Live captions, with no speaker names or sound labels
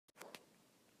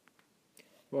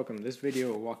Welcome. This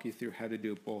video will walk you through how to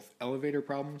do both elevator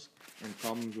problems and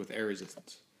problems with air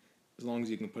resistance, as long as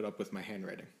you can put up with my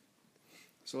handwriting.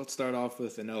 So let's start off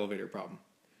with an elevator problem.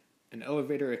 An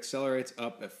elevator accelerates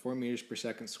up at 4 meters per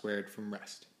second squared from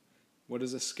rest. What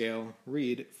does a scale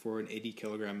read for an 80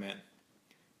 kilogram man?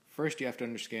 First, you have to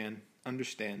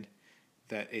understand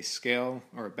that a scale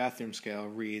or a bathroom scale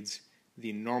reads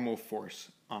the normal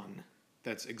force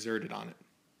that's exerted on it.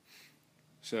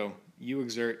 So you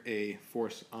exert a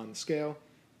force on the scale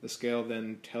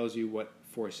then tells you what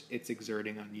force it's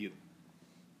exerting on you.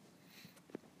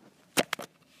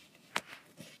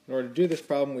 In order to do this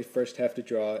problem, we first have to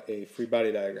draw a free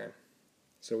body diagram.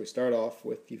 So we start off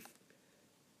with the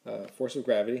force of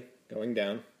gravity going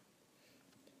down,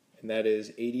 and that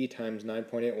is 80 times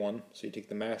 9.81, so you take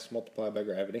the mass multiplied by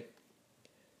gravity.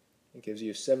 It gives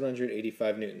you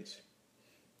 785 newtons.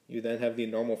 You then have the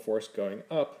normal force going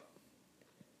up,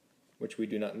 which we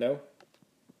do not know,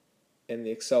 and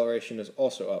the acceleration is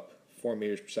also up, 4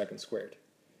 meters per second squared.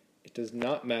 It does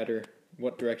not matter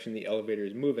what direction the elevator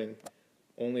is moving,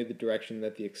 only the direction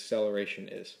that the acceleration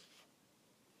is.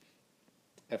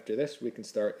 After this, we can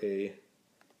start a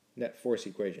net force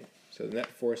equation. So the net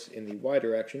force in the y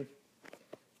direction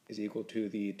is equal to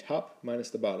the top minus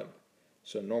the bottom.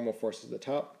 So normal force is the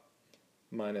top,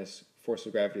 minus force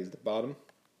of gravity is the bottom.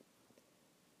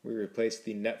 We replace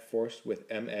the net force with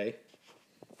ma,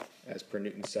 as per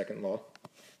Newton's second law,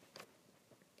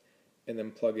 and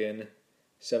then plug in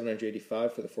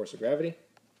 785 for the force of gravity,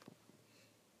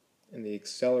 and the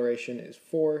acceleration is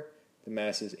 4, the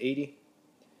mass is 80,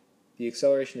 the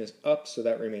acceleration is up, so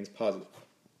that remains positive,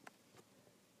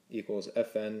 equals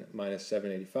Fn minus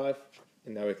 785,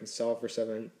 and now we can solve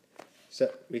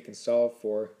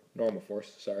for normal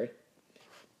force,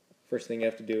 First thing you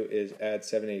have to do is add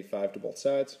 785 to both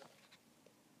sides,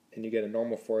 and you get a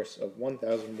normal force of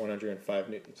 1,105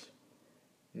 newtons.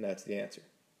 And that's the answer.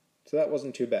 So that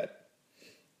wasn't too bad.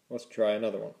 Let's try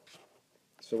another one.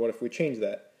 So what if we change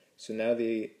that? So now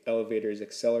the elevator is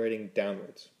accelerating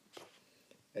downwards.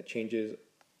 That changes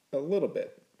a little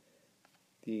bit.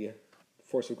 The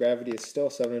force of gravity is still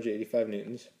 785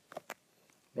 newtons.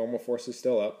 Normal force is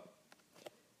still up.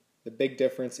 The big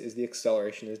difference is the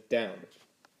acceleration is down.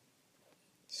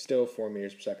 Still 4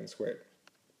 meters per second squared.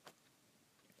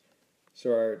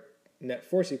 So our net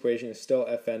force equation is still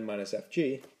Fn minus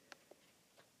Fg,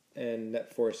 and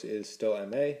net force is still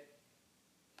ma.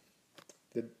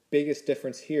 The biggest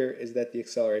difference here is that the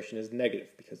acceleration is negative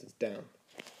because it's down.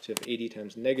 So if 80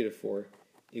 times negative 4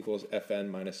 equals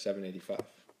Fn minus 785.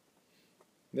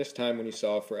 This time when you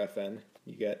solve for Fn,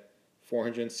 you get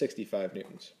 465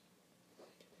 newtons.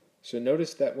 So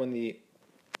notice that when the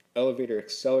elevator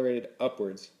accelerated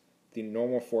upwards, the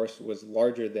normal force was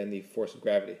larger than the force of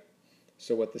gravity.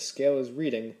 So what the scale is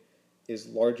reading is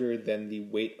larger than the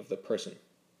weight of the person.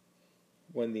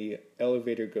 When the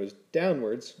elevator goes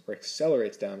downwards, or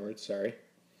accelerates downwards,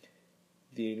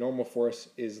 the normal force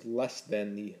is less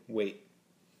than the weight.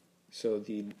 So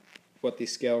what the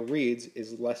scale reads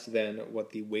is less than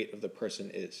what the weight of the person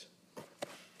is.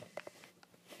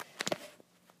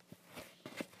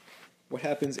 What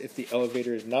happens if the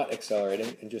elevator is not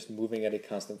accelerating and just moving at a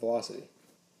constant velocity?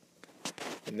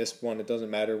 In this one, it doesn't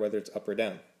matter whether it's up or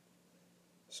down.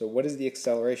 So what is the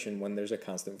acceleration when there's a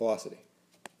constant velocity?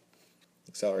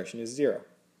 Acceleration is 0.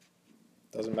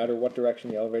 Doesn't matter what direction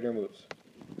the elevator moves.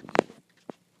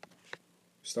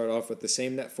 Start off with the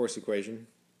same net force equation,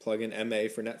 plug in ma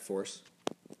for net force.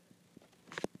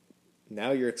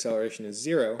 Now your acceleration is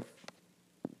 0,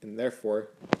 and therefore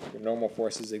your normal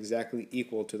force is exactly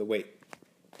equal to the weight.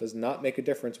 Does not make a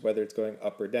difference whether it's going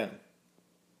up or down,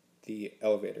 the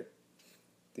elevator.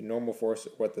 The normal force,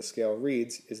 what the scale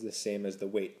reads, is the same as the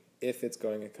weight, if it's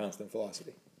going at constant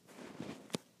velocity.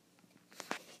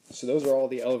 So those are all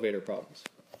the elevator problems.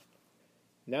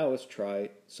 Now let's try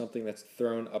something that's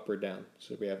thrown up or down.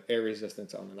 So we have air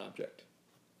resistance on an object.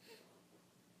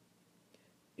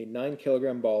 A 9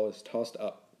 kilogram ball is tossed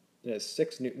up and has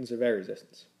 6 newtons of air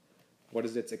resistance. What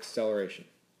is its acceleration?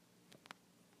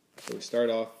 So we start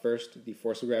off first, the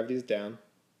force of gravity is down.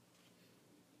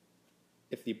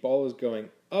 If the ball is going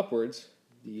upwards,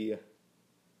 the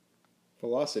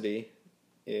velocity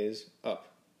is up.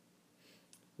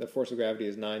 The force of gravity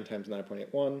is 9 times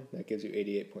 9.81. That gives you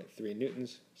 88.3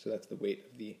 newtons, so that's the weight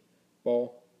of the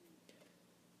ball.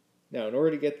 Now, in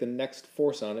order to get the next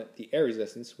force on it, the air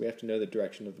resistance, we have to know the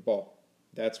direction of the ball.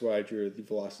 That's why I drew the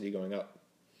velocity going up.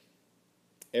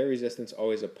 Air resistance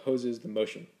always opposes the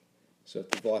motion. So if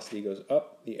the velocity goes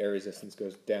up, the air resistance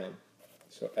goes down.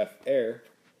 So F air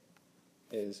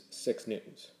is 6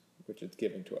 newtons, which is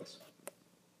given to us.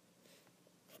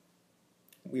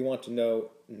 we want to know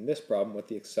in this problem what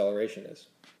the acceleration is.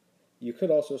 You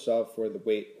could also solve for the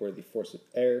weight or the force of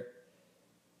air,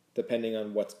 depending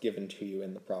on what's given to you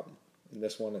in the problem. And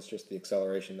this one is just the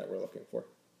acceleration that we're looking for.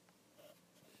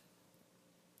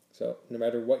 So no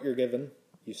matter what you're given,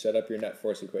 you set up your net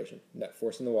force equation. Net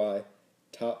force in the y,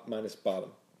 top minus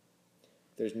bottom.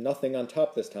 There's nothing on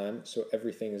top this time, so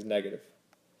everything is negative.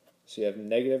 So you have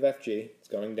negative Fg, it's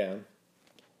going down,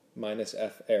 minus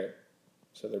F air.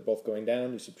 So they're both going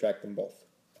down, you subtract them both.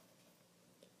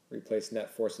 Replace net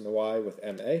force in the y with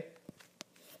ma.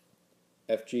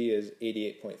 Fg is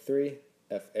 88.3,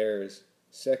 F air is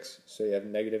 6, so you have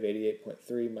negative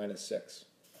 88.3 minus 6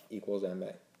 equals ma.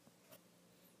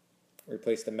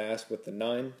 Replace the mass with the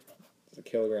 9, the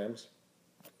kilograms.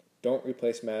 Don't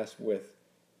replace mass with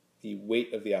the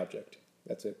weight of the object.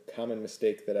 That's a common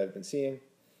mistake that I've been seeing.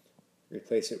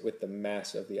 Replace it with the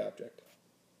mass of the object.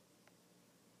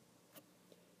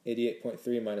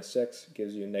 88.3 minus 6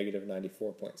 gives you negative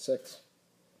 94.6.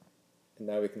 And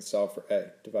now we can solve for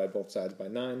a. Divide both sides by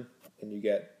 9, and you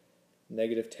get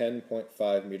negative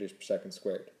 10.5 meters per second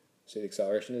squared. So the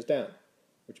acceleration is down,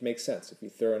 which makes sense. If you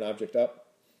throw an object up,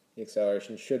 the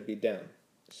acceleration should be down,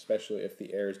 especially if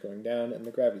the air is going down and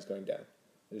the gravity is going down.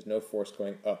 There's no force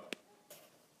going up.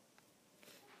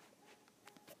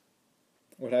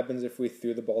 What happens if we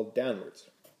threw the ball downwards?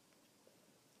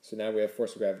 So now we have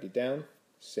force of gravity down,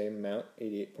 same amount,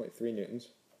 88.3 newtons,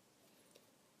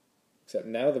 except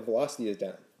now the velocity is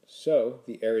down. So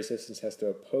the air resistance has to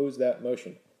oppose that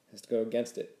motion, has to go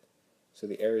against it. So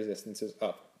the air resistance is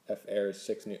up. F air is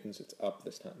 6 newtons, it's up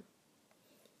this time.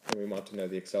 And we want to know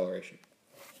the acceleration.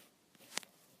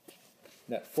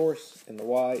 Net force in the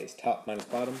y is top minus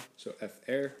bottom, so F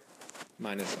air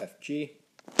minus Fg.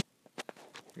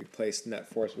 Replace net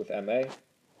force with ma.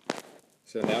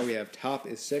 So now we have top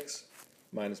is 6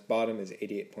 minus bottom is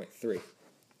 88.3.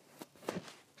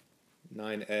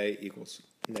 9a equals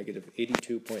negative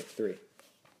 82.3.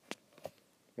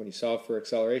 When you solve for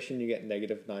acceleration, you get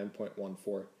negative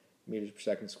 9.14 meters per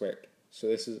second squared. So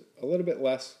this is a little bit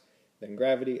less than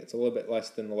gravity. It's a little bit less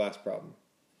than the last problem,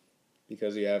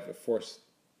 because you have a force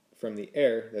from the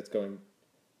air that's going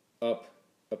up,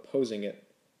 opposing it,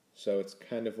 so it's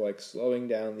kind of like slowing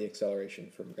down the acceleration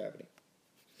from gravity.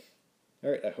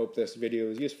 Alright, I hope this video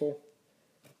was useful,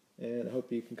 and I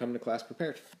hope you can come to class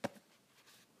prepared.